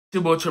It's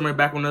your boy Trimmer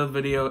back with another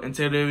video, and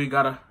today we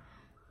got a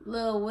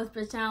little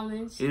whisper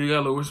challenge. Yeah, we got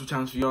a little whisper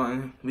challenge for y'all,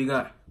 and we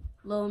got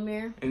Lil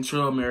Amir and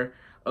Trill Amir.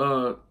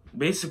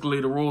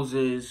 Basically the rules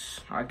is,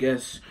 I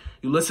guess,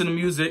 you listen to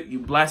music, you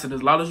blast it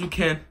as loud as you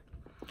can,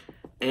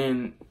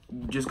 and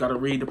you just gotta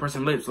read the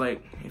person's lips.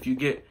 Like if you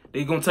get,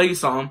 they gonna tell you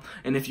something,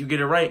 and if you get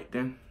it right,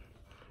 then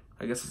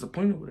I guess it's a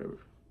point or whatever.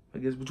 I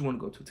guess what you want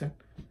to go to 10.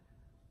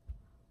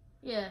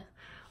 Yeah.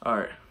 All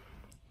right.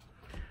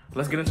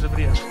 Let's get into the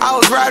video. I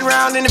was riding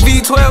around in the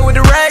V12 with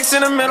the racks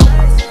in the middle.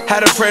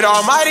 Had to pray to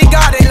Almighty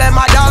God, they let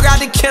my dog out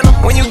the kennel.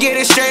 When you get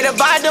it straight up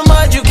out the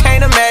mud, you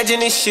can't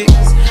imagine this shit.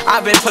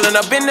 I've been pulling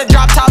up in the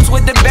drop tops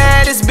with the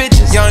baddest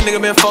bitches. Young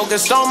nigga been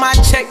focused on my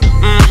check.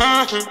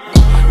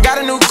 Got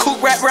a new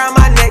coupe wrapped around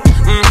my neck.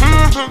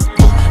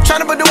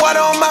 Trying to put the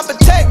water on my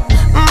potato.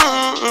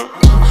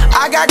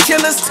 I got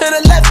killers to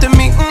the left of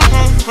me.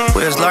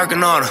 We was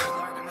lurking on her.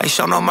 Ain't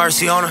show no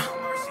mercy on her.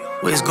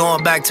 We was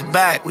going back to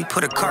back. We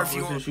put a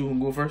curfew on. You wanna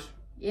go first?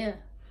 Yeah.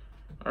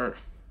 All right.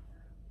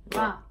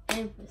 Wow.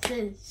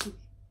 Emphasis.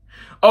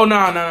 Oh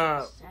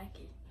no.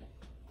 Second.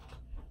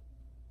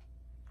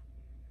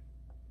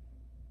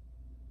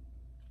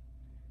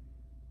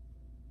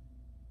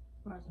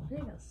 Where's the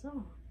big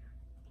song?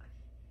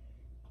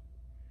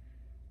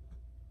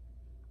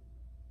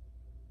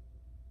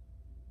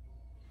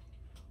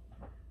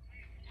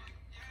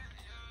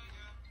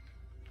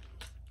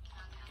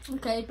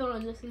 Okay, throw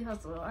on Nipsey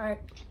Hussle. All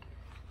right.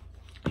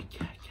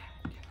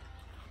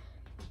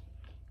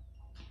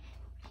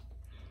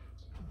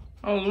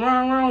 I was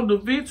riding around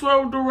with the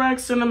V12 with the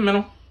racks in the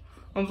middle.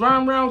 I was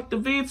riding around with the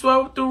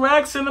V12 with the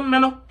racks in the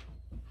middle.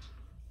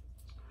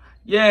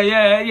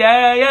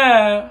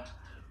 Yeah.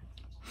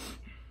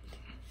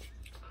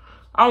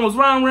 I was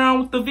riding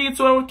around with the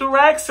V12 with the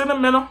racks in the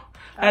middle.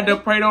 Had to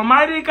pray to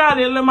Almighty God,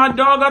 they let my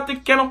dog out the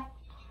kennel.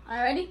 All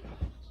ready?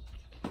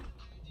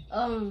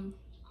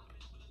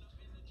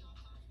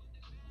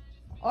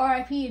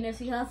 R.I.P.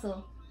 Nipsey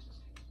Hussle.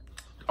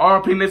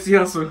 R.I.P. Nipsey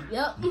Hussle.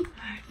 Yep.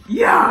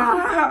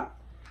 Yeah.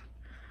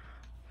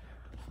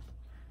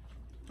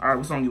 All right,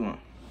 what song you want?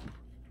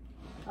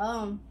 I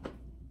don't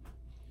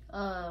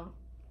know.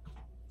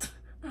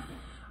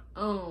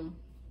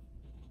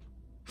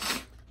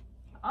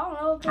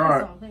 All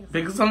right,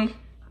 pick a song.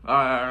 All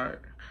right.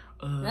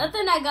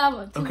 Nothing I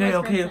got.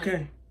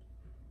 Okay.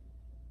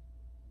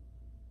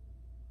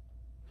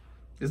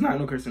 There's not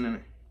no cursing in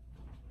it.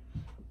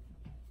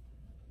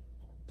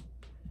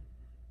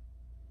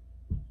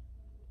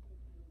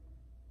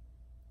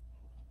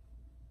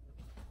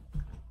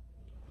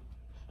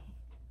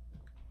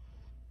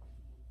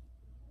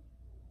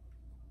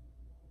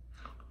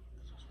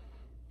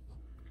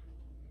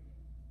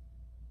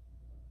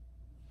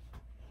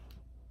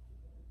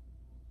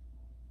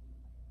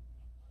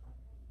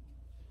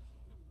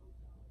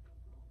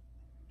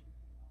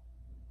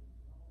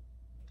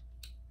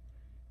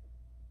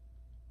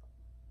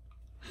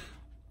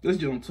 This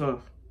joint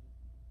tough.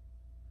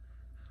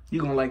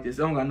 You gonna like this.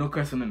 I don't got no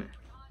cussing in it.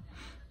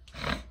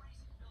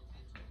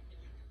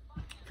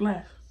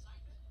 Flash.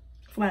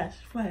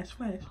 It's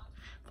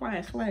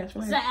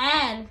an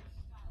ad.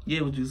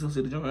 Yeah, what you still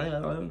see the joint? What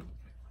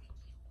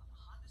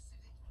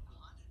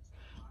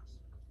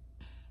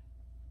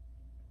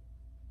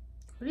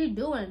are you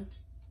doing?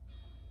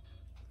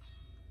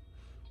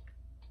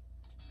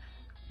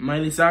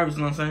 Miley Cyrus, you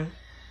know what I'm saying?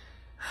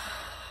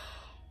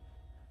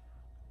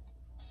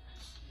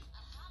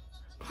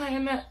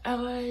 Playing that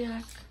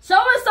LAX. Show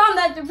me a song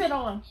that you put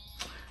on.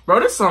 Bro,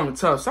 this song is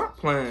tough. Stop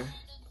playing.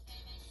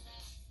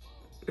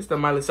 It's the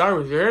Miley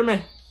Cyrus, you hear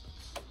me?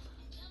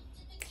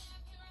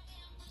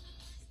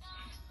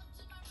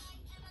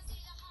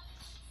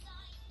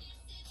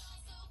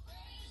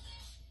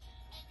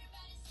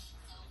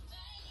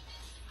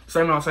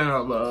 Say no,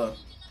 but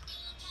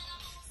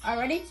All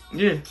ready?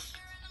 yeah.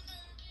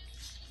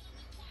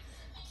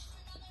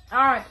 All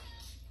right.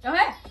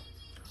 Okay.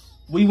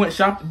 We went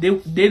shopping.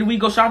 Did we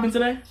go shopping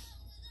today?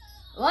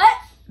 What?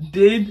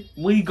 Did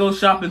we go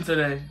shopping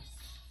today?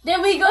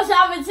 Did we go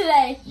shopping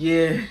today?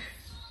 Yeah.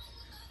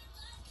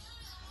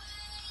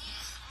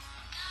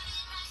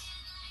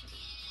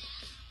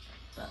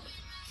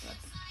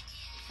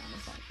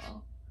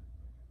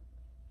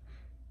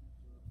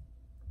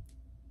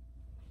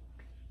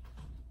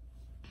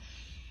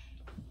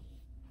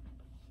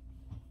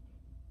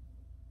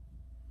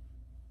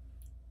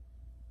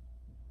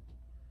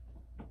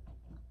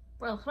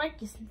 Bro, Frank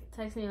just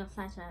text me on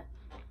Snapchat.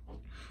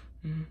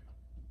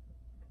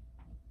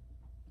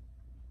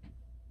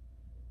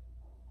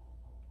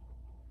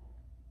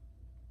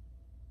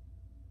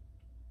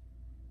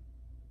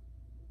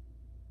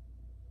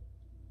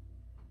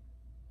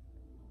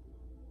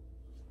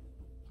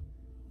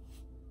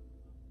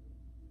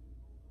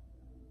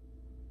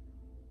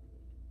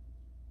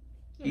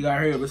 You gotta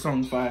hurry up. This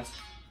song fast.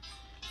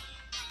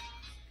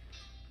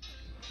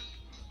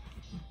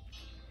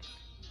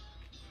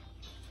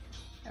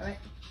 Alright.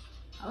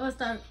 I'm gonna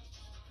start.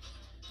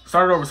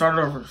 Start it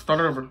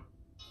over.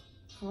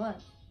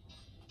 What?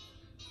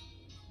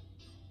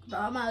 Bro,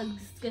 I'm gonna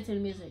get to the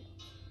music.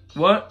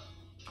 What?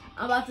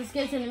 I'm about to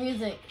skip to the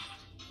music.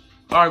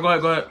 All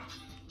right, go ahead.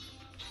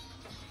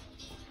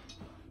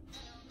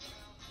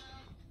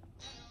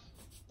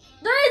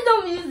 There is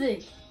no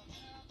music.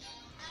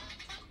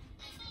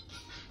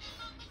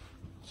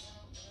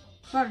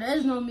 Bro, there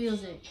is no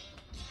music.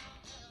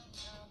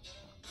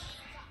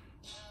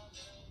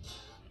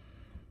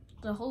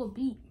 The whole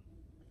beat.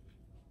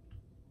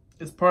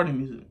 It's party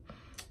music.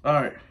 All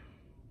right.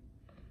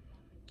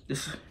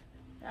 This. All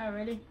right,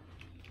 ready?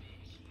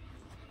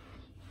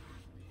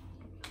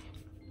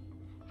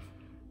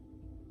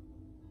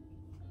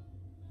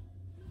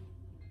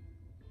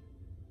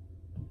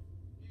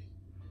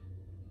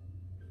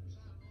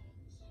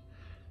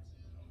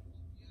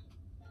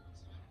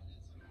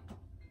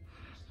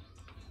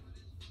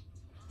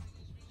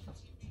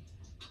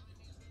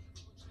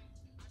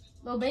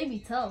 Lil Baby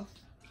tough.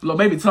 Lil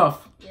Baby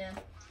tough. Yeah.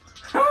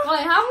 Wait,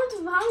 how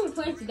many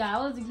points you got? I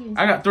wasn't keeping.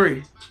 I got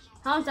 3.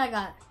 How much I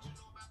got?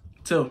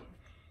 2. 2.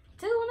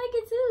 When I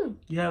get 2.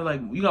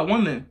 You got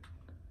 1 then.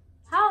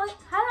 How did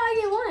I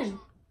get 1?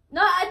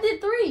 No, I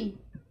did 3.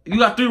 You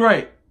got 3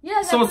 right. Yeah.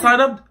 I got So it's 3. tied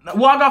up.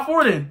 Well, I got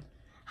 4 then.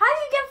 How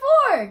did you get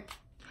 4?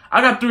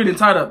 I got 3 then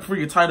tied up. For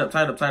you, tied up.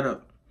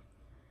 Alright.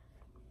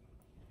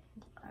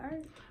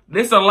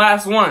 This is the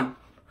last one.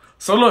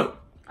 So look.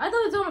 I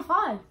thought it was on a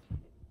 5.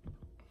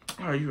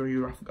 Oh,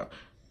 you I forgot.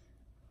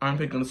 I'm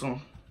picking the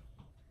song.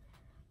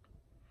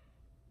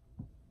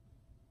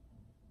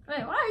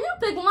 Wait, why are you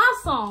picking my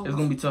song? It's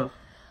gonna be tough.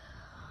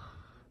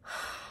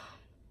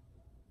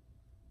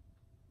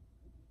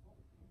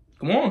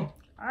 Come on.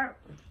 Alright.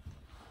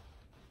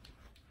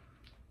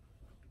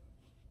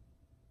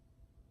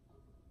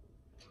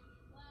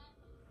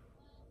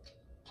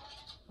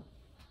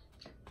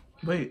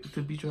 Wait, it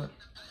could be track.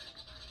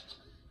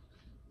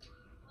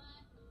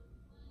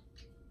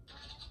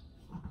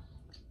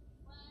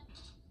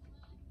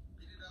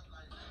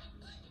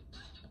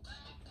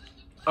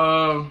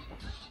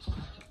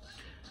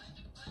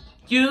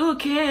 You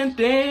can't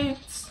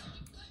dance.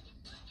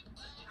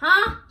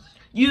 Huh?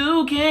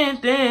 You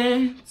can't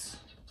dance.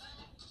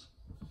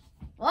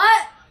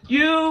 What?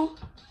 You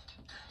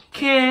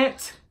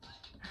can't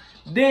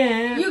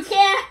dance.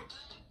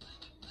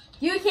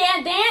 You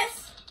can't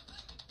dance?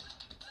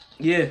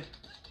 Yeah.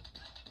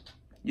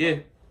 Yeah.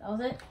 That was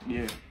it?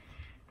 Yeah.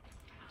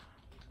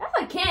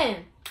 That's a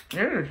can.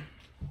 Yeah.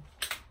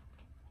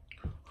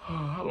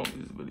 How long is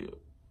this video?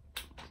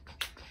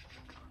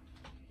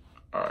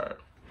 Alright.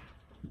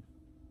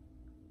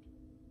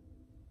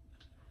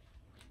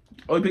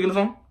 Oh, you picking the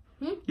song?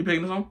 Hmm? You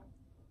picking the song?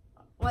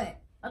 Wait,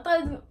 I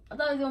thought he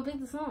was gonna pick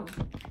the song.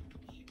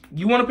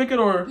 You want to pick it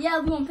or? Yeah, I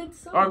was gonna pick the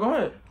song. Alright, go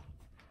ahead.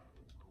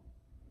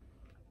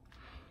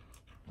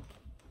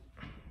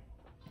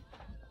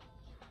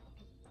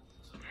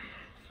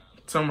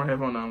 Turn my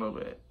headphone down a little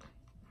bit.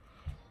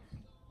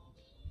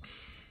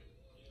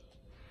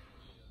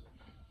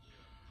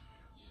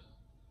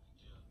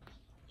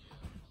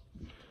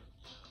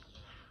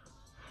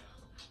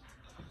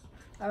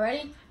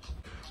 Already?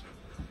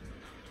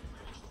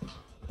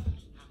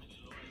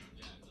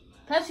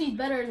 Pepsi's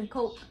better than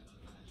Coke.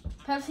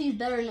 Pepsi's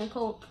better than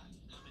Coke.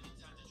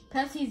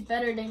 Pepsi's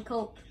better than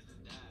Coke.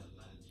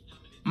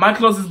 My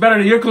clothes is better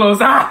than your clothes.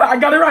 Ah, I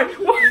got it right.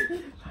 What?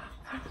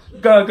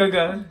 Go.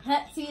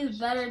 Pepsi is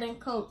better than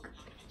Coke.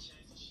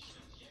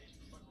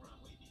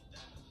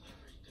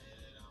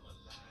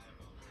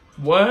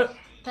 What?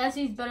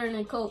 Pepsi's better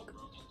than Coke.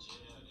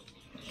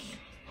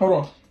 Hold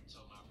on.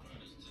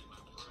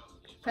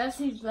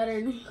 Pepsi's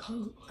better than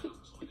Coke.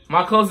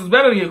 My clothes is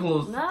better than your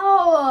clothes.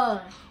 No.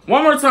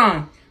 One more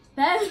time.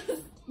 No,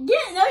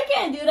 you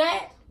can't do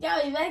that. Yo,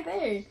 you back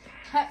there.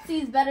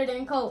 Pepsi's better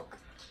than Coke.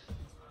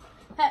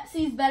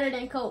 Pepsi's better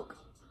than Coke.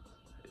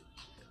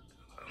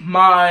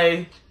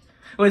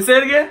 Wait, say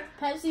it again?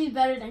 Pepsi's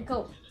better than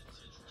Coke.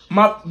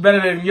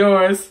 Better than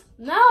yours.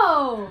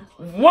 No.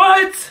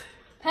 What?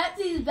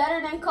 Pepsi's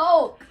better than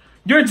Coke.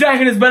 Your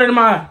jacket is better than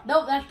mine.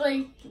 Nope, that's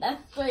 3.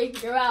 That's 3.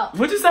 You're out.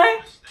 What'd you say?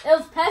 It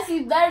was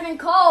Pepsi's better than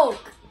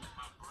Coke.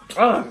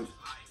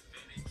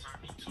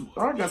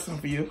 I got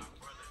something for you.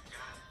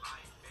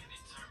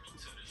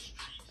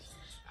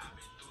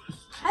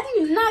 How do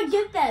you not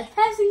get that?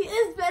 Pepsi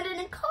is better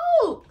than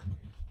Coke.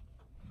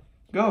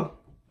 Go.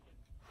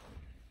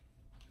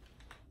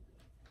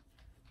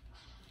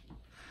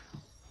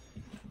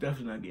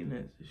 Definitely not getting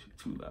that. This shit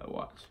too loud.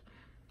 Watch.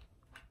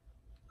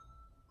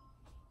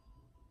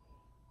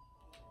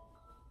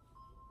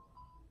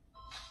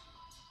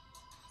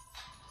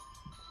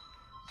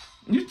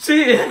 You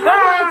cheated. I'm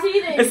not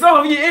cheating. It's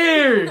over your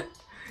ear.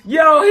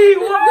 Yo, he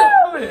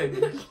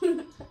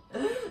won.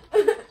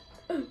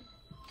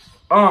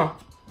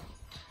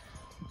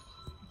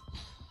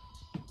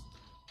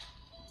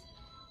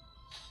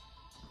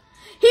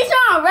 He's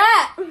trying to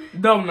rap.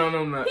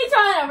 No. He's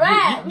trying to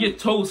rap. Your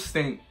toes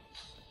stink.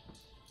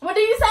 What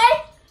did you say?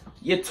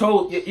 Your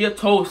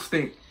toes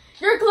stink.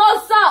 Your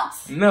clothes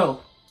sucks.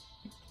 No.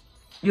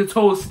 Your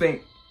toes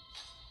stink.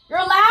 You're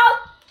loud?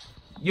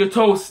 Your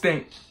toes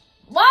stink.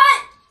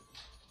 What?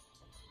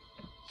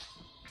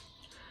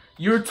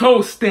 Your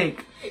toes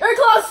stink. Your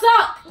clothes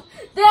suck.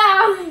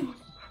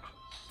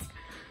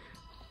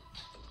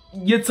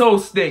 Your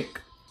toes stink.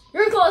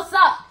 Your clothes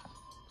suck.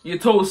 Your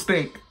toes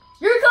stink.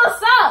 Your clothes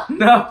suck.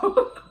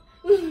 No.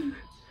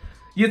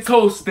 Your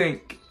toes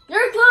stink.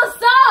 Your clothes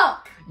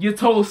suck. Your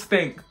toes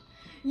stink.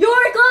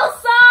 Your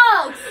clothes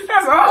sucks.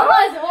 That's all.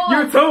 Oh.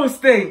 Your toes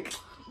stink.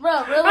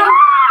 Bro, really?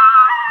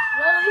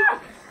 Really?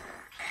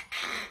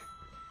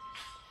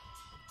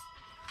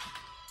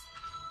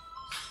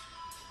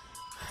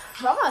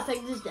 Bro, I'm gonna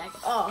take this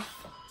jacket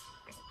off.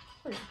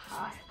 It's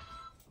hot.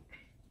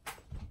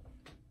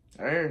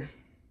 Hey.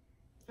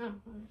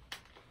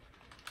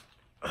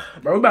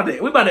 Bro, we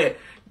about to.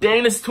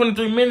 Dang, this is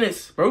 23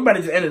 minutes. Bro, we about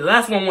to just end it. The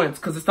last one wins,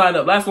 because it's tied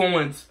up. Last one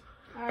wins.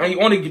 Right. And you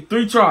only get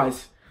 3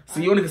 tries. So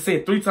you only can say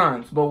it 3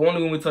 times. But we're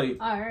only going to tell you.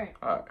 Alright.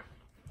 Alright.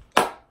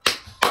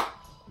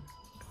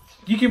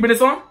 You keeping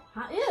this on?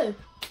 Yeah.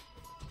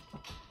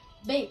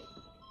 Babe.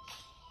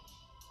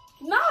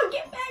 No,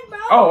 get back, bro.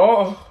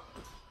 Oh.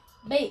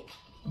 Babe.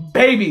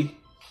 Baby.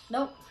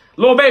 Nope.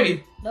 Little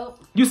baby. Nope.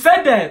 You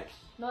said that.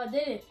 No, I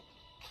didn't.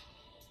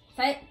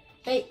 Say it.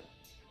 Babe.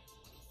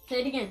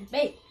 Say it again.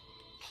 Babe.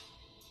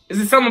 Is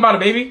it something about a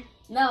baby?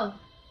 No.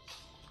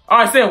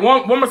 Alright, say it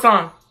one more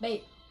time.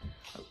 Babe.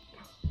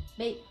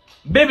 Babe.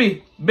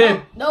 Baby.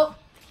 Babe. Nope.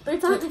 3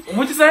 times.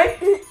 What'd you say?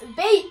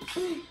 Babe.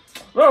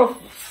 Bro.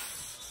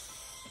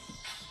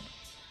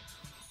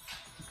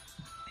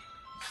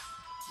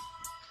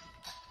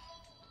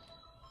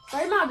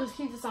 Right now, just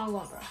keep the song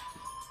going, bro.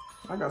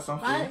 I got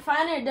something.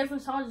 Finding a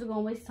different song is gonna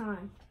waste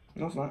time.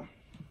 No, it's not.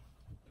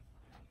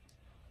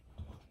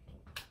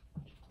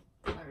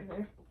 Right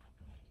there.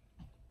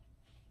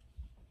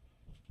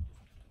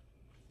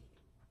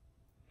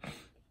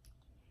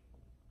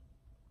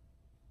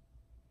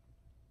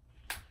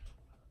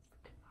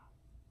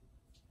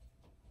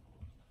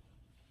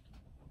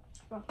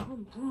 Bro,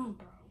 come on,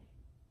 bro.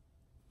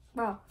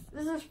 Bro,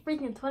 this is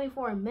freaking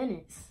 24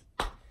 minutes.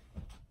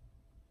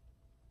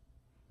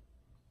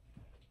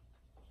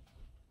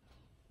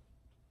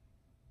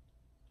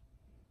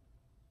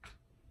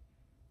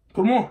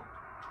 Put them on.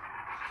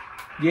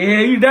 Yeah,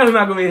 you definitely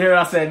not gonna be here.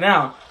 I said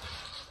now.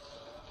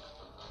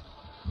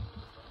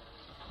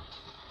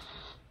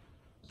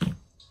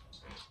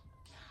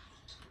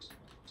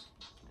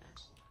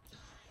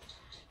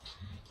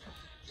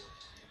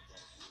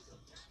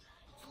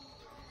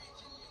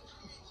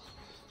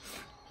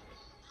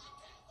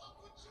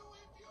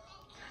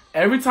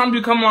 Every time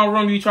you come in my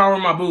room, you try to wear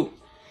my boot.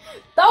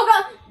 Don't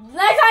go.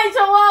 Next time you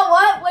show up,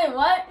 what? Wait,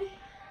 what?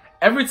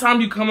 Every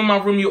time you come in my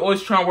room, you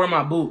always try to wear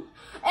my boot.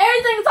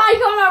 Every single time you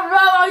come in my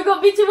room, I'm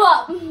gonna beat you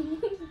up.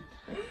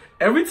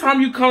 Every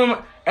time you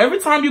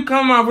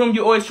come in my room,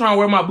 you always try to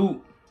wear my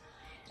boot.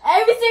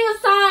 Every single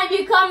time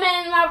you come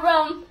in my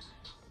room,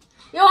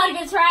 you wanna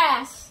get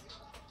trash.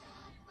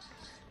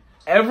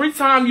 Every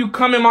time you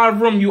come in my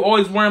room, you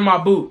always wearing my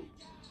boot.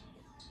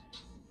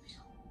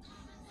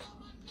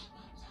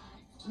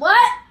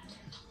 What?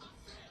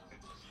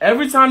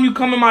 Every time you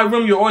come in my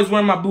room, you're always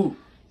wearing my boot.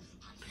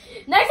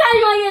 Next time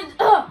you gonna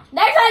get.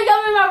 Next time you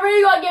come in my room,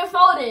 you gonna get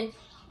folded.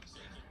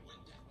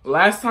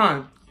 Last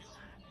time.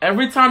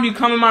 Every time you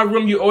come in my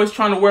room, you're always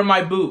trying to wear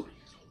my boot.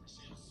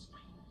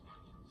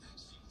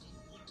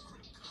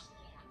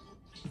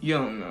 You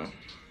don't know.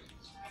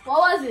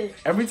 What was it?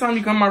 Every time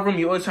you come in my room,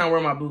 you're always trying to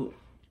wear my boot.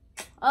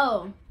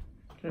 Oh.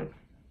 Okay.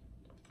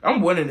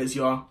 I'm winning this,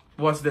 y'all.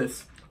 Watch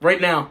this. Right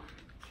now.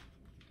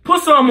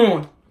 Put some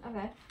on.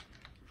 Okay.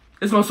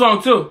 It's my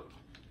song, too.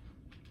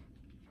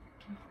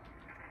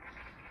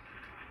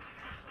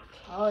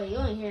 Oh, you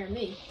ain't hearing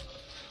me.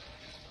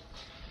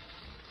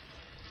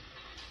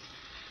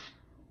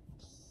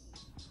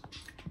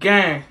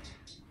 Gang.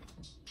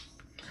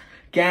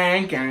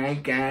 Gang,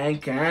 gang, gang,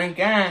 gang,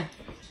 gang.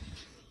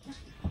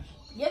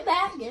 Get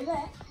back, get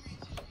back.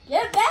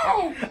 Get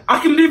back! I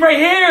can be right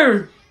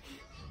here.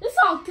 This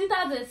song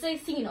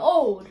 2016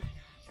 old.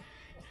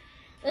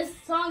 This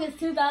song is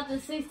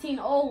 2016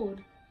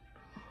 old.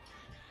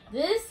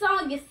 This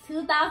song is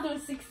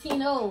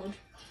 2016 old.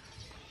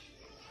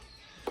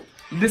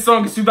 This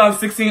song is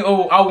 2016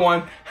 old. I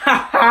won.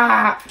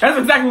 That's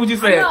exactly what you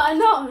said. I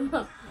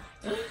know.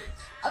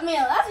 I mean,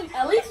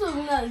 at least we're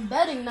not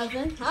betting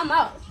nothing. I'm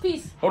out.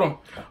 Peace. Hold on.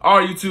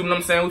 Alright, YouTube, you know what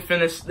I'm saying? We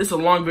finished. This is a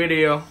long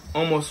video.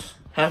 Almost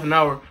half an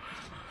hour.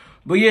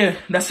 But yeah,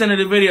 that's the end of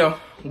the video.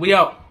 We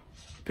out.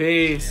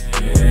 Peace.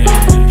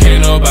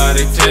 Can't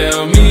nobody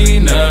tell me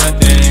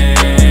nothing.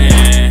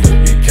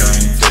 You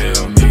can't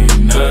tell me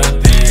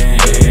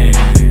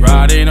nothing.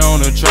 Riding on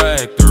the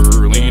track.